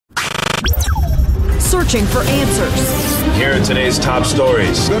Searching for answers. Here are today's top stories.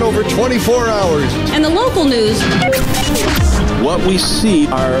 It's been over 24 hours. And the local news. What we see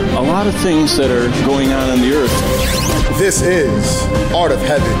are a lot of things that are going on the earth. This is Art of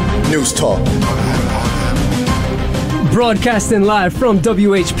Heaven News Talk. Broadcasting live from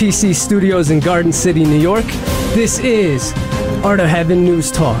WHPC Studios in Garden City, New York. This is Art of Heaven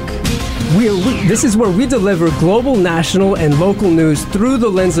News Talk. This is where we deliver global, national, and local news through the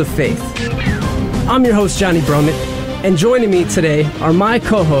lens of faith. I'm your host, Johnny Brumit, and joining me today are my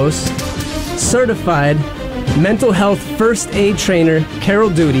co-hosts, certified mental health first aid trainer Carol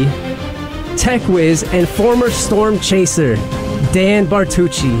Doody, tech whiz and former storm chaser Dan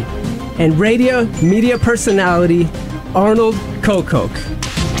Bartucci, and radio media personality Arnold Koekoek.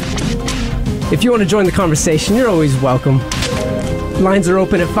 If you want to join the conversation, you're always welcome. Lines are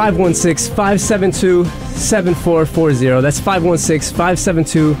open at 516-572-7440. That's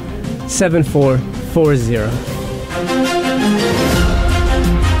 516-572-7440.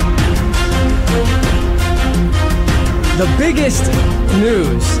 The biggest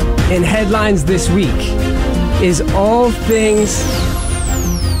news in headlines this week is all things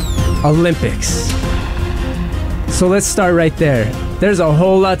Olympics. So let's start right there. There's a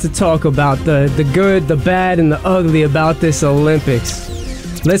whole lot to talk about, the good, the bad, and the ugly about this Olympics.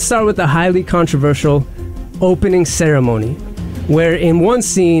 Let's start with the highly controversial opening ceremony, where in one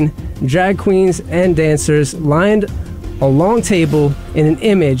scene, drag queens and dancers lined a long table in an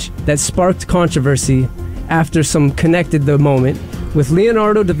image that sparked controversy after some connected the moment with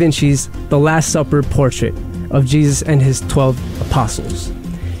Leonardo da Vinci's The Last Supper portrait of Jesus and his 12 apostles.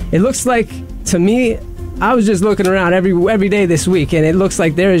 It looks like, to me, I was just looking around every day this week, and it looks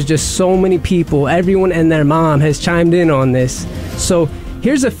like there is just so many people. Everyone and their mom has chimed in on this. So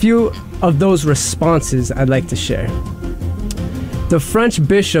here's a few of those responses I'd like to share. The French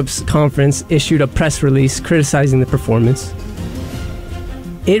Bishops' Conference issued a press release criticizing the performance.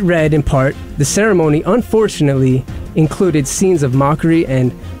 It read, in part, the ceremony unfortunately included scenes of mockery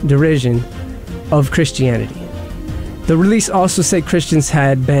and derision of Christianity. The release also said Christians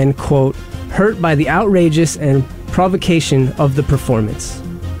had been, quote, hurt by the outrageous and provocation of the performance.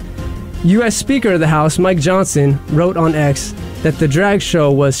 U.S. Speaker of the House Mike Johnson wrote on X that the drag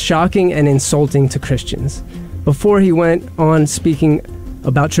show was shocking and insulting to Christians, before he went on speaking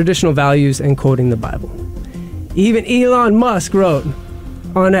about traditional values and quoting the Bible. Even Elon Musk wrote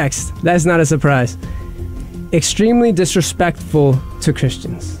on X, that's not a surprise, extremely disrespectful to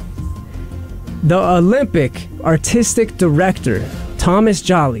Christians. The Olympic artistic director, Thomas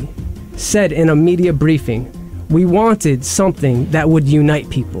Jolly, said in a media briefing, "We wanted something that would unite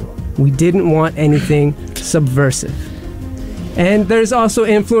people. We didn't want anything subversive." And there's also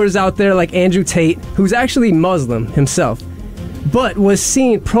influencers out there like Andrew Tate, who's actually Muslim himself, but was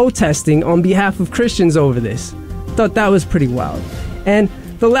seen protesting on behalf of Christians over this. Thought that was pretty wild. And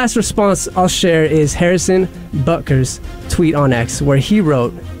the last response I'll share is Harrison Butker's tweet on X, where he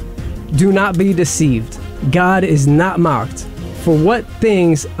wrote, "Do not be deceived. God is not mocked. For what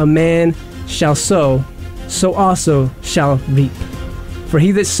things a man shall sow, so also shall reap. For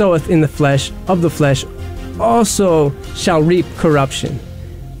he that soweth in the flesh, of the flesh, also shall reap corruption.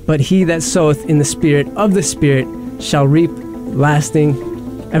 But he that soweth in the Spirit, of the Spirit, shall reap everlasting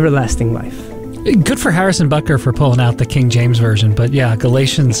life." Good for Harrison Butker for pulling out the King James Version, but yeah,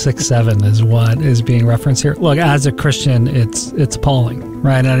 Galatians 6:7 is what is being referenced here. Look, as a Christian, it's appalling,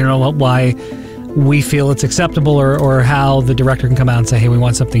 right? And I don't know why we feel it's acceptable or how the director can come out and say, hey, we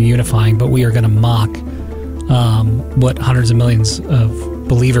want something unifying, but we are going to mock what hundreds of millions of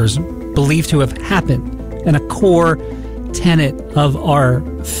believers believe to have happened, and a core tenet of our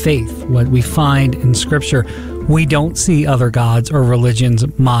faith, what we find in Scripture. We don't see other gods or religions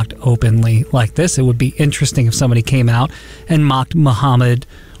mocked openly like this. It would be interesting if somebody came out and mocked Muhammad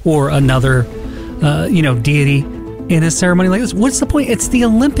or another deity in a ceremony like this. What's the point? It's the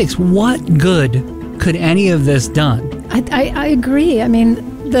Olympics. What good could any of this done? I agree. I mean,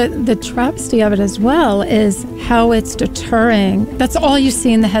 the travesty of it as well is how it's deterring. That's all you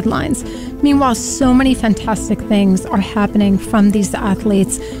see in the headlines. Meanwhile, so many fantastic things are happening from these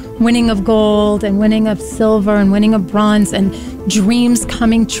athletes, winning of gold and winning of silver and winning of bronze, and dreams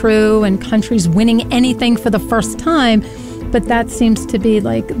coming true and countries winning anything for the first time. But that seems to be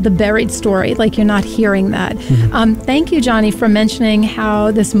like the buried story, like you're not hearing that. Mm-hmm. Thank you, Johnny, for mentioning how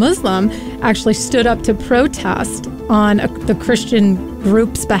this Muslim actually stood up to protest on the Christian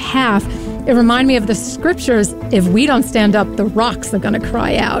group's behalf. It reminded me of the scriptures, if we don't stand up, the rocks are going to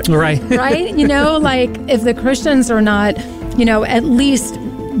cry out. Right. Right? Like if the Christians are not, at least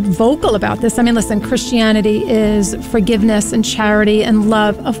vocal about this. I mean, listen, Christianity is forgiveness and charity and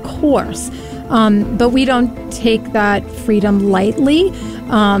love, of course. But we don't take that freedom lightly.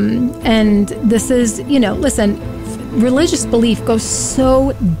 And this is, listen, religious belief goes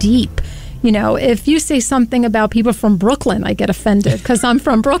so deep. If you say something about people from Brooklyn, I get offended because I'm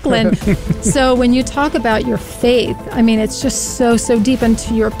from Brooklyn. So when you talk about your faith, I mean, it's just so deep. And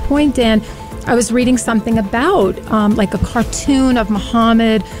to your point, Dan, I was reading something about like a cartoon of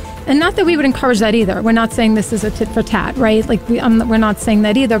Muhammad. And not that we would encourage that either. We're not saying this is a tit for tat, right? Like we're not saying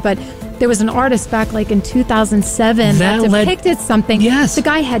that either. But there was an artist back like in 2007 that depicted something. Yes. The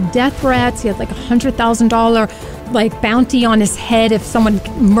guy had death threats. He had like $100,000 like bounty on his head if someone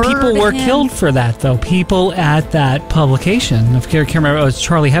murdered him. People were killed for that, though. People at that publication. I can't remember. It was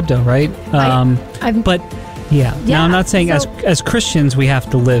Charlie Hebdo, right? But yeah. Now I'm not saying as Christians we have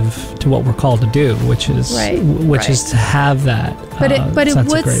to live to what we're called to do, which is is to have that. But it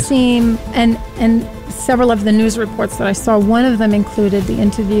would seem, and several of the news reports that I saw, one of them included the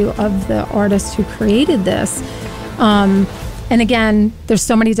interview of the artist who created this. And again, there's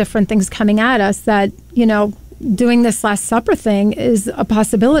so many different things coming at us that doing this Last Supper thing is a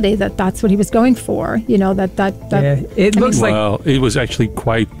possibility that's what he was going for. It looks like. Well, it was actually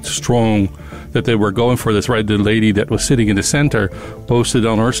quite strong that they were going for this, right? The lady that was sitting in the center posted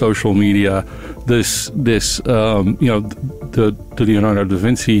on her social media the Leonardo da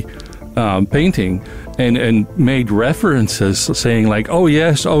Vinci painting and made references saying like, oh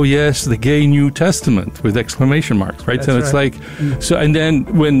yes, the gay New Testament with exclamation marks, right? So it's like, so, and then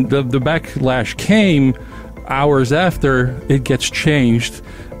when the backlash came, hours after, it gets changed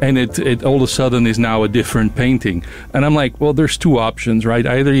and it all of a sudden is now a different painting. And I'm like, well, there's two options, right?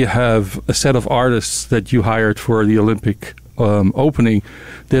 Either you have a set of artists that you hired for the Olympic opening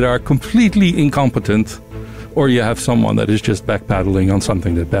that are completely incompetent, or you have someone that is just backpedaling on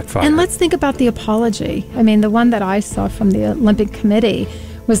something that backfired. And let's think about the apology. I mean, the one that I saw from the Olympic Committee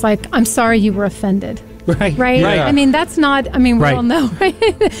was like, I'm sorry you were offended. Right. Yeah. I mean, that's not, we all know, right?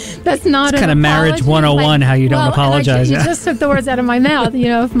 That's not it's kind of marriage 101, how you don't apologize. You just took the words out of my mouth.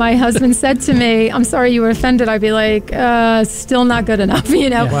 If my husband said to me, I'm sorry you were offended, I'd be like, still not good enough,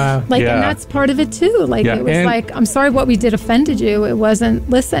 Wow. And that's part of it too. It was like, I'm sorry what we did offended you. It wasn't,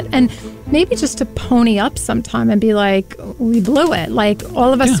 listen. And maybe just to pony up sometime and be like, we blew it. Like,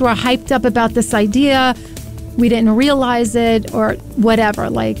 all of us were hyped up about this idea. We didn't realize it or whatever.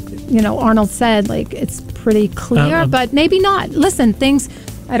 Like, Arnold said, like, it's pretty clear, but maybe not. Listen,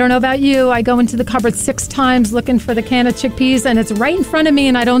 I don't know about you, I go into the cupboard 6 times looking for the can of chickpeas and it's right in front of me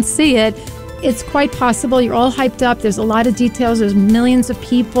and I don't see it. It's quite possible. You're all hyped up. There's a lot of details. There's millions of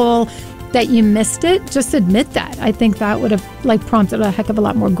people that you missed it. Just admit that. I think that would have prompted a heck of a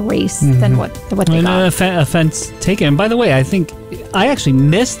lot more grace than what they got. Offense taken. And by the way, I think I actually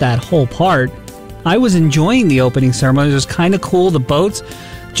missed that whole part. I was enjoying the opening ceremony. It was kind of cool. The boats.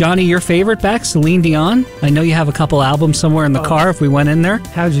 Johnny, your favorite back, Celine Dion? I know you have a couple albums somewhere in the car if we went in there.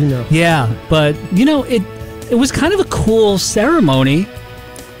 How'd you know? Yeah, but, it was kind of a cool ceremony,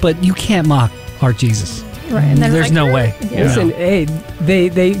 but you can't mock our Jesus. Right. And then there's no way. Yeah. Listen, hey,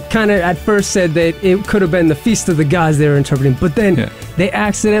 they kind of at first said that it could have been the Feast of the Gods they were interpreting, but then they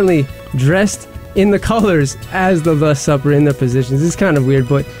accidentally dressed in the colors as the Last Supper in their positions. It's kind of weird,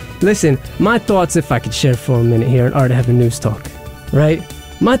 but listen, my thoughts, if I could share for a minute here in Art of Heaven News Talk, right?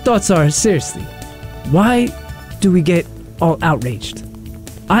 My thoughts are, seriously, why do we get all outraged?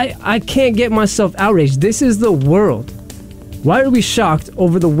 I can't get myself outraged. This is the world. Why are we shocked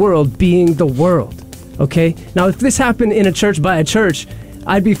over the world being the world? Okay? Now, if this happened in a church by a church,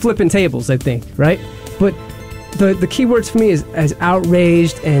 I'd be flipping tables, I think, right? But the key words for me is as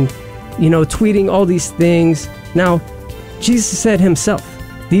outraged and, tweeting all these things. Now, Jesus said himself,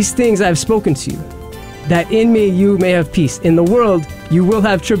 these things I've spoken to you, that in me you may have peace. In the world you will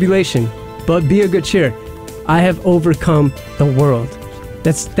have tribulation, but be of good cheer. I have overcome the world.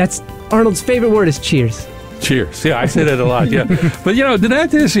 That's Arnold's favorite word is cheers. Cheers. Yeah, I say that a lot. Yeah, but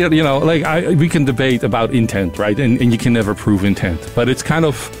that is we can debate about intent, right? And you can never prove intent. But it's kind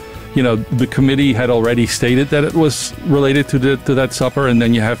of the committee had already stated that it was related to that supper, and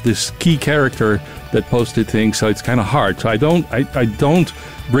then you have this key character that posted things, so it's kind of hard. So I don't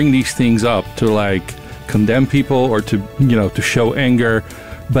bring these things up to condemn people or to show anger,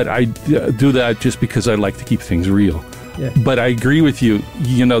 but I do that just because I like to keep things real. Yeah. But I agree with you.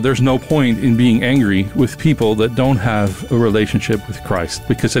 There's no point in being angry with people that don't have a relationship with Christ,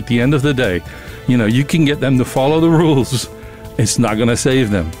 because at the end of the day, you can get them to follow the rules. It's not going to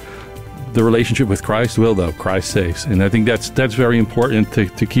save them. The relationship with Christ will, though. Christ saves. And I think that's very important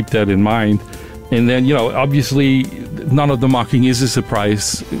to keep that in mind. And then, obviously, none of the mocking is a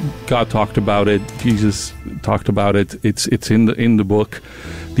surprise. God talked about it. Jesus talked about it. It's in the book.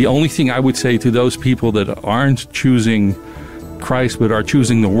 The only thing I would say to those people that aren't choosing Christ but are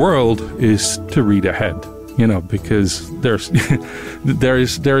choosing the world is to read ahead. Because there's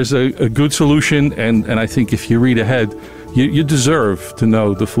a good solution, and I think if you read ahead, you deserve to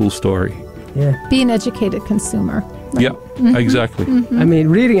know the full story. Yeah. Be an educated consumer. Right? Yeah, exactly. I mean,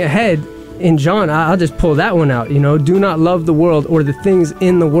 reading ahead in John, I'll just pull that one out. Do not love the world or the things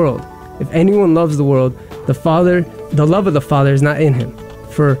in the world. If anyone loves the world, the love of the Father is not in him.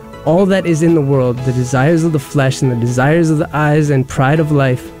 For all that is in the world, the desires of the flesh and the desires of the eyes and pride of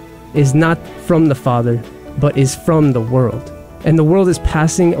life, is not from the Father, but is from the world. And the world is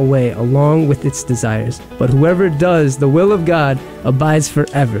passing away along with its desires. But whoever does the will of God abides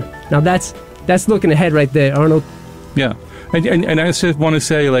forever. Now that's looking ahead right there, Arnold. Yeah. And I just want to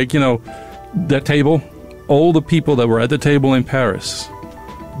say, that table, all the people that were at the table in Paris,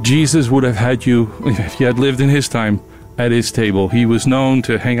 Jesus would have had you, if you had lived in his time, at his table. He was known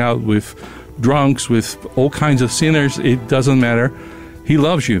to hang out with drunks, with all kinds of sinners. It doesn't matter. He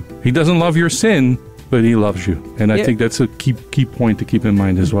loves you. He doesn't love your sin, but he loves you. And I think that's a key point to keep in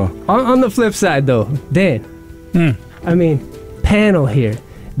mind as well. On the flip side, though, Dan, I mean, panel here.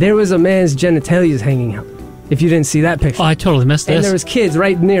 There was a man's genitalia hanging out. If you didn't see that picture. Oh, I totally missed this. And there was kids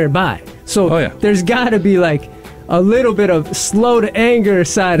right nearby. So there's got to be a little bit of slow to anger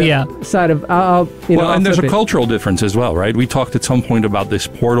side of, and there's a cultural difference as well, right? We talked at some point about this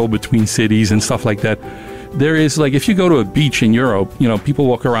portal between cities and stuff like that. There is, if you go to a beach in Europe, people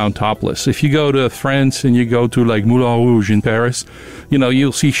walk around topless. If you go to France and you go to, Moulin Rouge in Paris,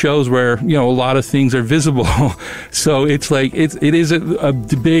 you'll see shows where, a lot of things are visible. So it's it is a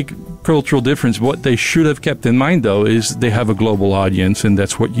big cultural difference. What they should have kept in mind, though, is they have a global audience, and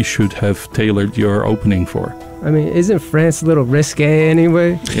that's what you should have tailored your opening for. I mean, isn't France a little risque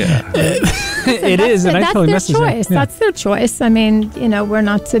anyway? Yeah. It is, and I totally missed it. That's their choice. Yeah. That's their choice. I mean, we're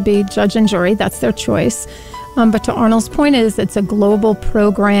not to be judge and jury. That's their choice. But to Arnold's point is, it's a global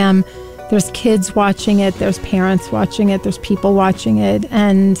program. There's kids watching it. There's parents watching it. There's people watching it.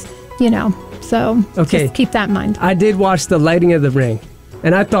 And, so just keep that in mind. I did watch the lighting of the ring,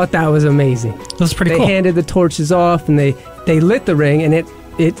 and I thought that was amazing. That was pretty cool. They handed the torches off, and they lit the ring, and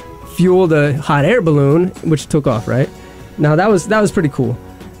it fueled a hot air balloon, which took off, right? Now, that was pretty cool.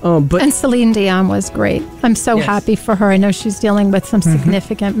 And Celine Dion was great. I'm so happy for her. I know she's dealing with some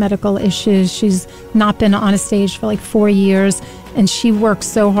significant medical issues. She's not been on a stage for 4 years, and she works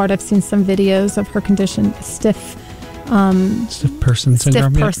so hard. I've seen some videos of her condition, stiff person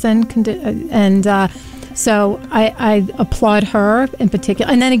syndrome. So I applaud her in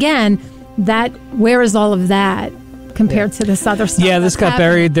particular. And then again, where is all of that compared to this other stuff? Yeah, this got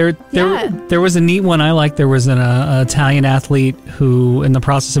buried. There was a neat one I liked. There was an Italian athlete who, in the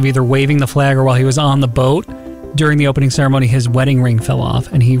process of either waving the flag or while he was on the boat during the opening ceremony, his wedding ring fell off,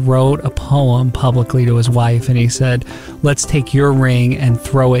 and he wrote a poem publicly to his wife, and he said, "Let's take your ring and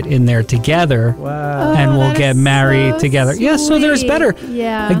throw it in there together, and we'll get married together." Sweet. Yeah, so there's better.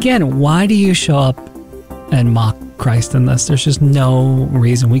 Yeah. Again, why do you show up and mock Christ in this? There's just no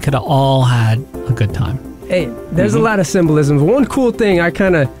reason. We could have all had a good time. Hey, there's a lot of symbolism. One cool thing, I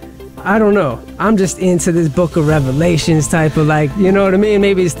don't know. I'm just into this book of Revelations type of you know what I mean?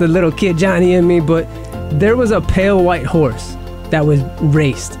 Maybe it's the little kid Johnny in me, but there was a pale white horse that was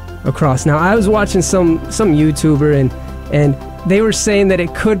raced across. Now, I was watching some YouTuber and they were saying that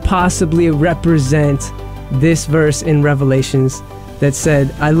it could possibly represent this verse in Revelations that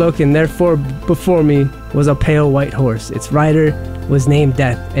said, "I look, and therefore before me was a pale white horse. Its rider was named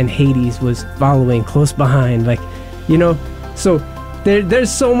Death, and Hades was following close behind." So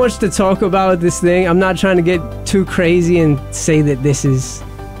there's so much to talk about this thing. I'm not trying to get too crazy and say that this is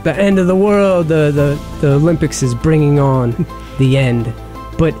the end of the world. The Olympics is bringing on the end.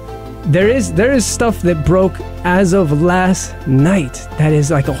 But there is stuff that broke as of last night that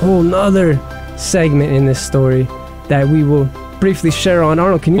is a whole nother segment in this story that we will briefly share on.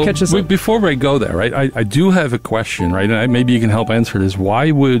 Arnold, can you catch us up? Before we go there, right, I do have a question, right, and maybe you can help answer this.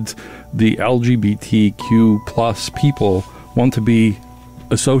 Why would the LGBTQ plus people want to be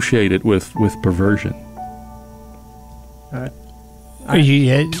associated with perversion?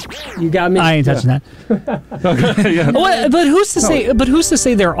 You got me. I ain't touching that. Okay, yeah. But who's to say? But who's to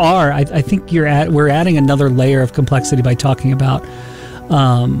say there are? I think we're adding another layer of complexity by talking about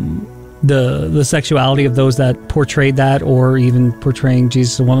the sexuality of those that portrayed that, or even portraying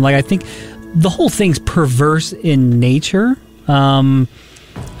Jesus as a woman. I think the whole thing's perverse in nature.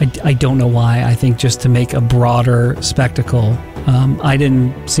 I don't know why. I think just to make a broader spectacle I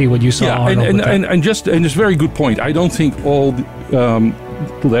didn't see what you saw. Yeah, Arnold, with that. and just a very good point. I don't think all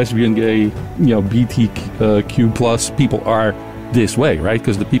lesbian, gay, BTQ plus people are this way, right?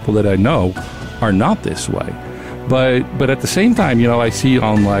 Because the people that I know are not this way. But at the same time, I see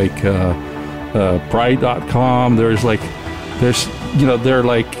on like Pride.com, they're like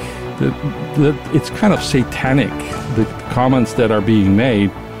it's kind of satanic, the comments that are being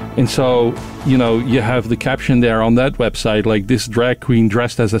made. And so, you have the caption there on that website, like, this drag queen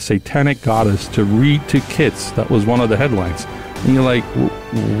dressed as a satanic goddess to read to kids. That was one of the headlines. And you're like,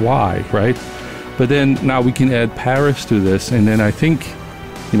 why, right? But then now we can add Paris to this. And then I think,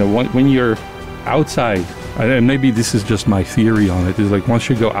 when you're outside, and maybe this is just my theory on it, is like once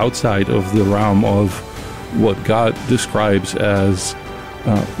you go outside of the realm of what God describes as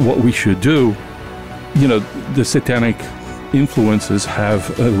what we should do, the satanic influences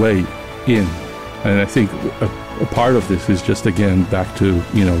have a way in. And I think a part of this is just, again, back to,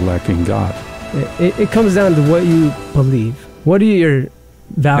 lacking God. It comes down to what you believe. What are your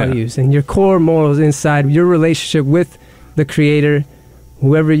values and your core morals inside your relationship with the Creator,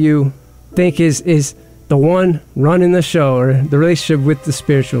 whoever you think is the one running the show, or the relationship with the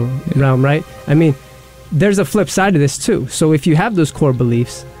spiritual realm, right? I mean, there's a flip side to this too. So if you have those core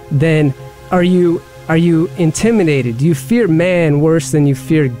beliefs, then are you intimidated? Do you fear man worse than you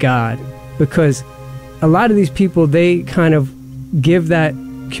fear God? Because a lot of these people, they kind of give that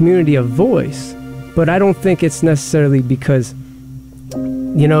community a voice, but I don't think it's necessarily because,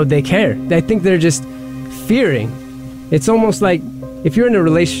 they care. I think they're just fearing. It's almost like if you're in a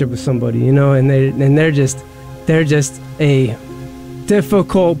relationship with somebody, and they're just a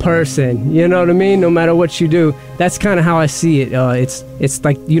difficult person, you know what I mean? No matter what you do, that's kind of how I see it. It's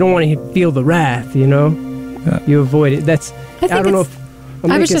like you don't want to feel the wrath, you avoid it. I don't know if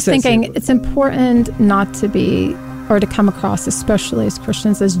I was just thinking it's important not to be, or to come across, especially as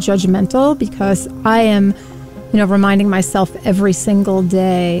Christians, as judgmental, because I am, reminding myself every single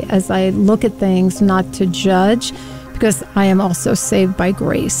day as I look at things not to judge, because I am also saved by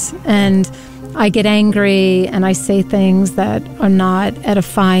grace. And I get angry and I say things that are not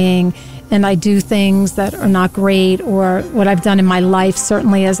edifying, and I do things that are not great, or what I've done in my life,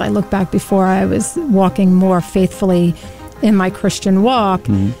 certainly as I look back before I was walking more faithfully in my Christian walk,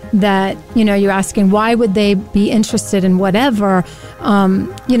 that, you're asking, why would they be interested in whatever? We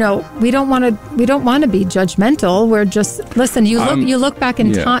don't want to be judgmental. We're just, listen, you look back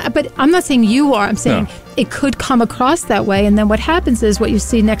in time, but I'm not saying you are, I'm saying it could come across that way. And then what happens is, what you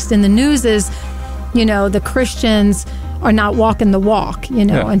see next in the news is, the Christians are not walking the walk,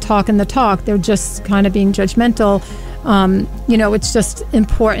 and talking the talk. They're just kind of being judgmental. It's just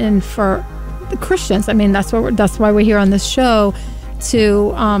important for the Christians. I mean, that's why we're here on this show,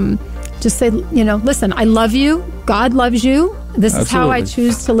 to just say, listen, I love you. God loves you. This is how I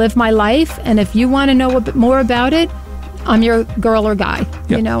choose to live my life. And if you want to know a bit more about it, I'm your girl or guy.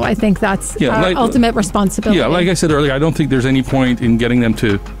 I think that's our ultimate responsibility. Yeah, like I said earlier, I don't think there's any point in getting them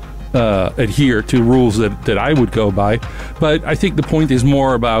to adhere to rules that I would go by. But I think the point is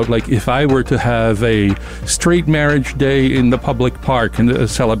more about, like, if I were to have a straight marriage day in the public park and a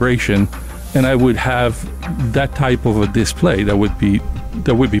celebration, and I would have that type of a display, there would be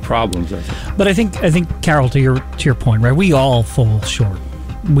problems, I think. But I think, Carol, to your point, right? We all fall short.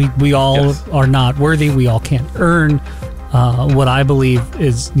 We all are not worthy. We all can't earn what I believe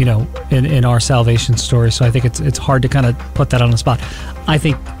is, in our salvation story. So I think it's hard to kind of put that on the spot. I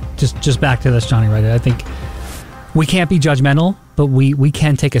think just back to this, Johnny, right? I think we can't be judgmental, but we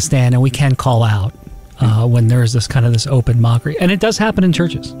can take a stand and we can call out when there's this kind of this open mockery. And it does happen in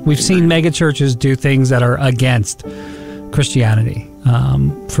churches. We've seen mega churches do things that are against Christianity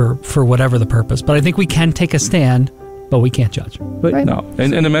for whatever the purpose. But I think we can take a stand, but we can't judge. But no,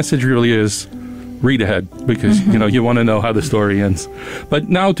 and the message really is, read ahead, because you want to know how the story ends. But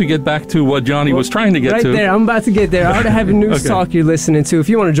now to get back to what Johnny was trying to get to. Right there, I'm about to get there. I already have a news talk you're listening to. If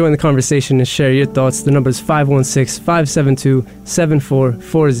you want to join the conversation and share your thoughts, the number is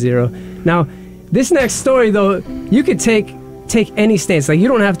 516-572-7440. Now, this next story, though, you could take any stance. Like, you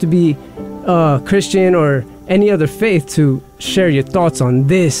don't have to be Christian or any other faith to share your thoughts on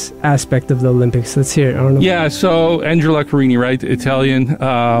this aspect of the Olympics. Let's hear it, Arnold. Yeah, so Angela Carini, right, Italian,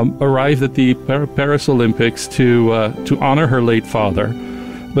 arrived at the Paris Olympics to honor her late father,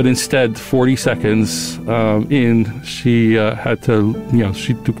 but instead, 40 seconds in, she had to,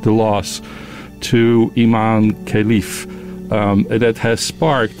 she took the loss to Imane Khelif. That has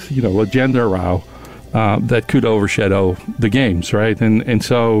sparked, a gender row that could overshadow the games, right? And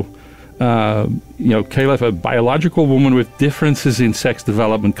so, Khelif, a biological woman with differences in sex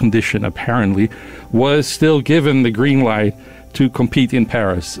development condition, apparently, was still given the green light to compete in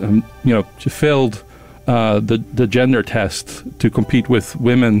Paris. She failed the gender test to compete with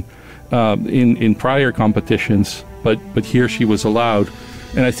women in prior competitions, but here she was allowed.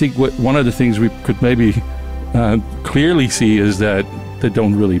 And I think one of the things we could maybe clearly see is that they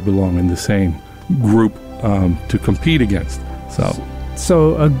don't really belong in the same group to compete against.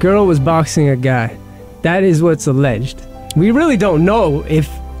 So a girl was boxing a guy. That is what's alleged. We really don't know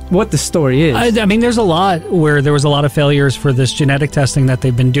what the story is. I mean, there's a lot where there was a lot of failures for this genetic testing that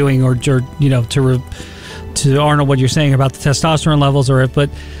they've been doing, or to Arnold, what you're saying about the testosterone levels, but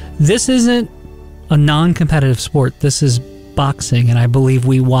this isn't a non-competitive sport. This is boxing, and I believe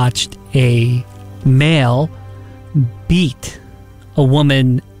we watched a male beat a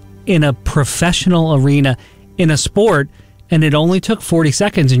woman in a professional arena in a sport, and it only took 40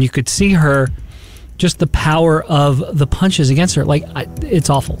 seconds, and you could see her, just the power of the punches against her. It's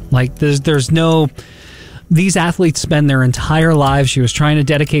awful. There's no... These athletes spend their entire lives. She was trying to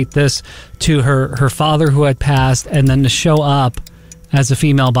dedicate this to her father who had passed, and then to show up as a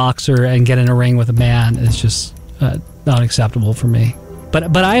female boxer and get in a ring with a man is just not acceptable for me.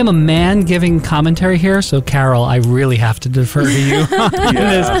 But I am a man giving commentary here, so Carol, I really have to defer to you on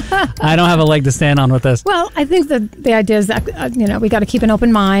this. I don't have a leg to stand on with this. Well, I think that the idea is that we got to keep an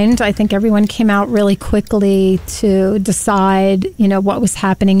open mind. I think everyone came out really quickly to decide what was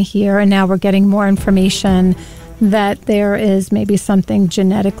happening here, and now we're getting more information that there is maybe something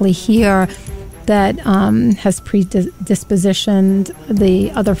genetically here that has predispositioned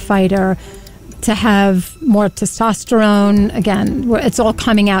the other fighter to have more testosterone. Again, it's all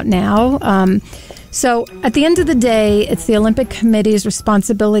coming out now. So at the end of the day, it's the Olympic Committee's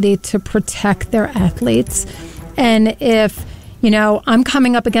responsibility to protect their athletes. And if, I'm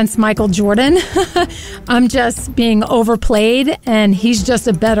coming up against Michael Jordan, I'm just being overplayed and he's just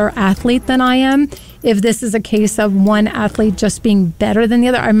a better athlete than I am. If this is a case of one athlete just being better than the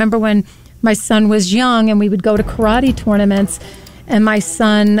other. I remember when my son was young and we would go to karate tournaments, and my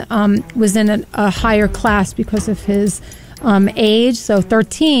son was in a higher class because of his age, so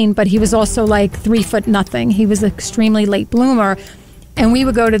 13, but he was also 3 foot nothing. He was an extremely late bloomer. And we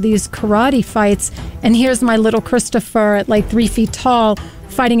would go to these karate fights, and here's my little Christopher at 3 feet tall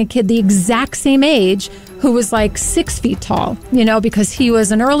fighting a kid the exact same age who was 6 feet tall, because he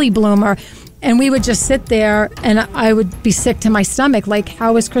was an early bloomer. And we would just sit there, and I would be sick to my stomach.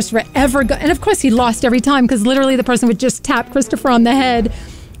 How is Christopher ever go? And of course, he lost every time because literally the person would just tap Christopher on the head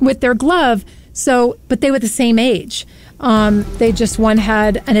with their glove. So, but they were the same age. They just one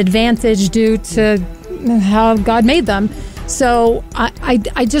had an advantage due to how God made them. So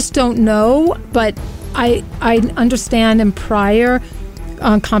I just don't know, but I understand in prior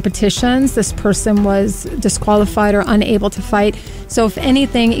competitions, this person was disqualified or unable to fight. So if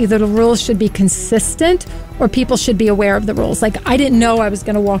anything, either the rules should be consistent or people should be aware of the rules. I didn't know I was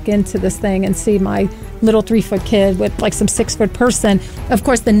going to walk into this thing and see my little 3 foot kid with some 6 foot person. Of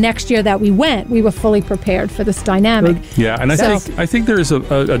course, the next year that we went, we were fully prepared for this dynamic. Yeah, and I think there is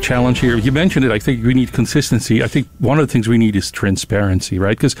a challenge here. You mentioned it. I think we need consistency. I think one of the things we need is transparency,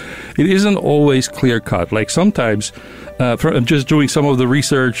 right? Because it isn't always clear cut. Sometimes, from just doing some of the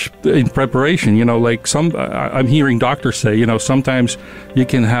research in preparation, I'm hearing doctors say, sometimes you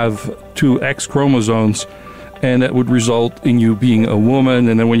can have 2 X chromosomes, and that would result in you being a woman.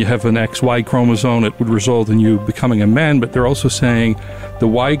 And then when you have an XY chromosome, it would result in you becoming a man. But they're also saying the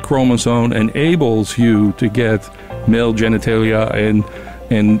Y chromosome enables you to get male genitalia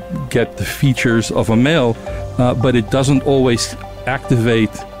and get the features of a male, but it doesn't always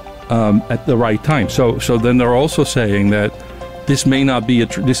activate at the right time. So then they're also saying that this may not be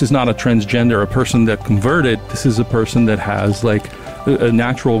this is not a transgender, a person that converted. This is a person that has a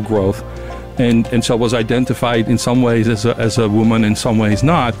natural growth. And so was identified in some ways as a woman, in some ways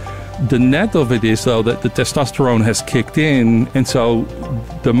not. The net of it is, though, that the testosterone has kicked in, and so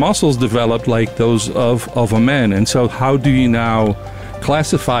the muscles developed like those of a man. And so how do you now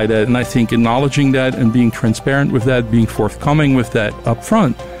classify that? And I think acknowledging that and being transparent with that, being forthcoming with that up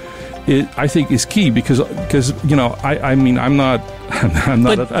front, I think is key because I'm not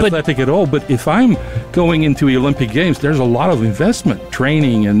athletic at all, but if I'm going into the Olympic Games, there's a lot of investment,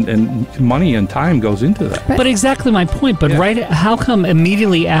 training, and money and time goes into that. But exactly my point. But how come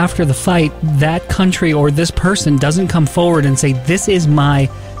immediately after the fight, that country or this person doesn't come forward and say, this is my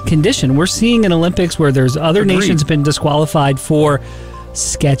condition? We're seeing in Olympics where there's other nations been disqualified for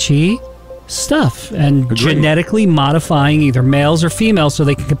sketchy stuff and genetically modifying either males or females so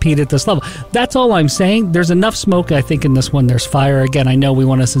they can compete at this level. That's all I'm saying. There's enough smoke, I think, in this one. There's fire. Again, I know we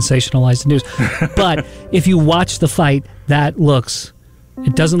want to sensationalize the news, but if you watch the fight,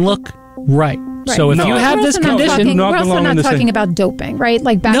 it doesn't look right. So if you have this condition, we're also not talking about doping, right?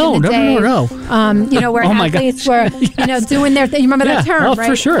 Like back in the day, where athletes were, doing their thing. You remember that term, right?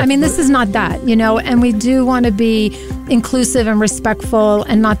 For sure. I mean, this is not that, and we do want to be inclusive and respectful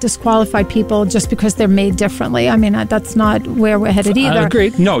and not disqualify people just because they're made differently. I mean, that's not where we're headed either.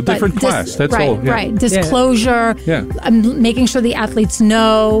 Agreed. No, different class. That's all. Yeah. Right. Disclosure. Yeah. Making sure the athletes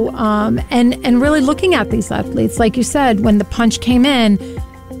know, and really looking at these athletes, like you said, when the punch came in.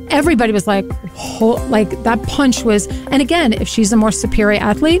 Everybody was like that punch was, and again, if she's a more superior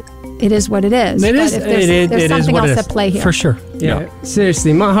athlete, it is what it is. It is. There's something else at play here. For sure. Yeah.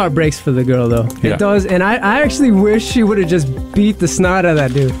 Seriously, my heart breaks for the girl, though. Yeah. It does, and I actually wish she would have just beat the snot out of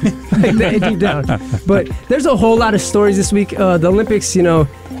that dude, like deep down. But there's a whole lot of stories this week. The Olympics,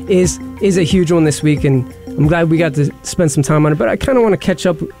 is a huge one this week, and I'm glad we got to spend some time on it. But I kind of want to catch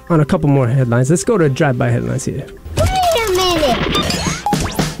up on a couple more headlines. Let's go to drive-by headlines here. Wait a minute.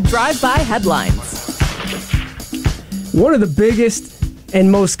 Drive-by headlines. One of the biggest and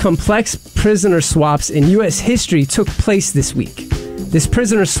most complex prisoner swaps in U.S. history took place this week. This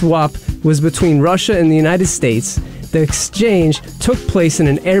prisoner swap was between Russia and the United States. The exchange took place in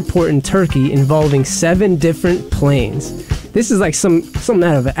an airport in Turkey involving 7 different planes. This is like something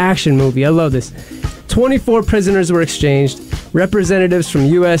out of an action movie. I love this. 24 prisoners were exchanged. Representatives from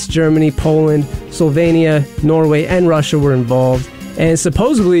U.S., Germany, Poland, Slovenia, Norway, and Russia were involved. And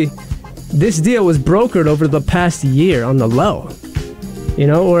supposedly, this deal was brokered over the past year on the low.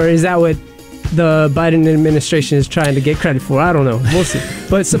 Or is that what the Biden administration is trying to get credit for? I don't know. We'll see.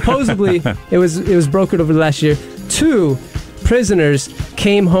 But supposedly, it was brokered over the last year. 2 prisoners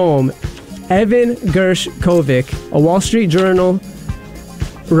came home. Evan Koekoek, a Wall Street Journal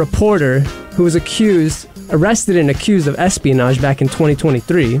reporter who was arrested and accused of espionage back in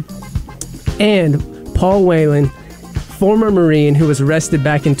 2023, and Paul Whelan, former Marine who was arrested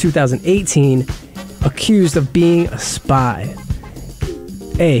back in 2018, accused of being a spy.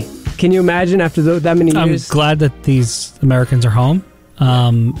 Hey, can you imagine after that many years? I'm glad that these Americans are home.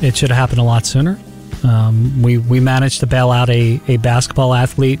 It should have happened a lot sooner. We managed to bail out a basketball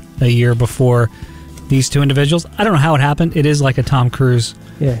athlete a year before these 2 individuals. I don't know how it happened. It is like a Tom Cruise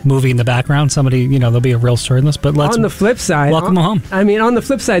movie in the background. Somebody, there'll be a real story in this. But on the flip side, welcome home. I mean, on the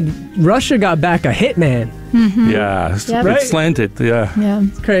flip side, Russia got back a hitman. Mm-hmm. Yeah, Yep. It's slanted. Yeah,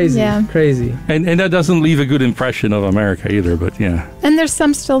 it's crazy. Yeah. Crazy. And that doesn't leave a good impression of America either. But yeah, and there's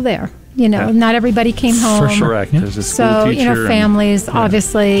some still there. Not everybody came home. For correct. There's a school So teacher families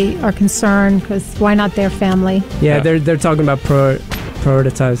obviously are concerned because why not their family? Yeah, they're talking about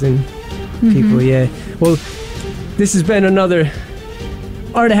prioritizing people. Yeah. Well, this has been another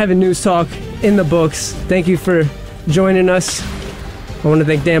Art of Heaven News Talk in the books. Thank you for joining us. I want to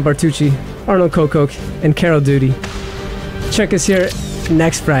thank Dan Bartucci, Arnold Koekoek, and Carol Doody. Check us here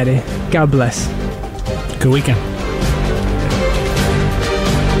next Friday. God bless. Good weekend.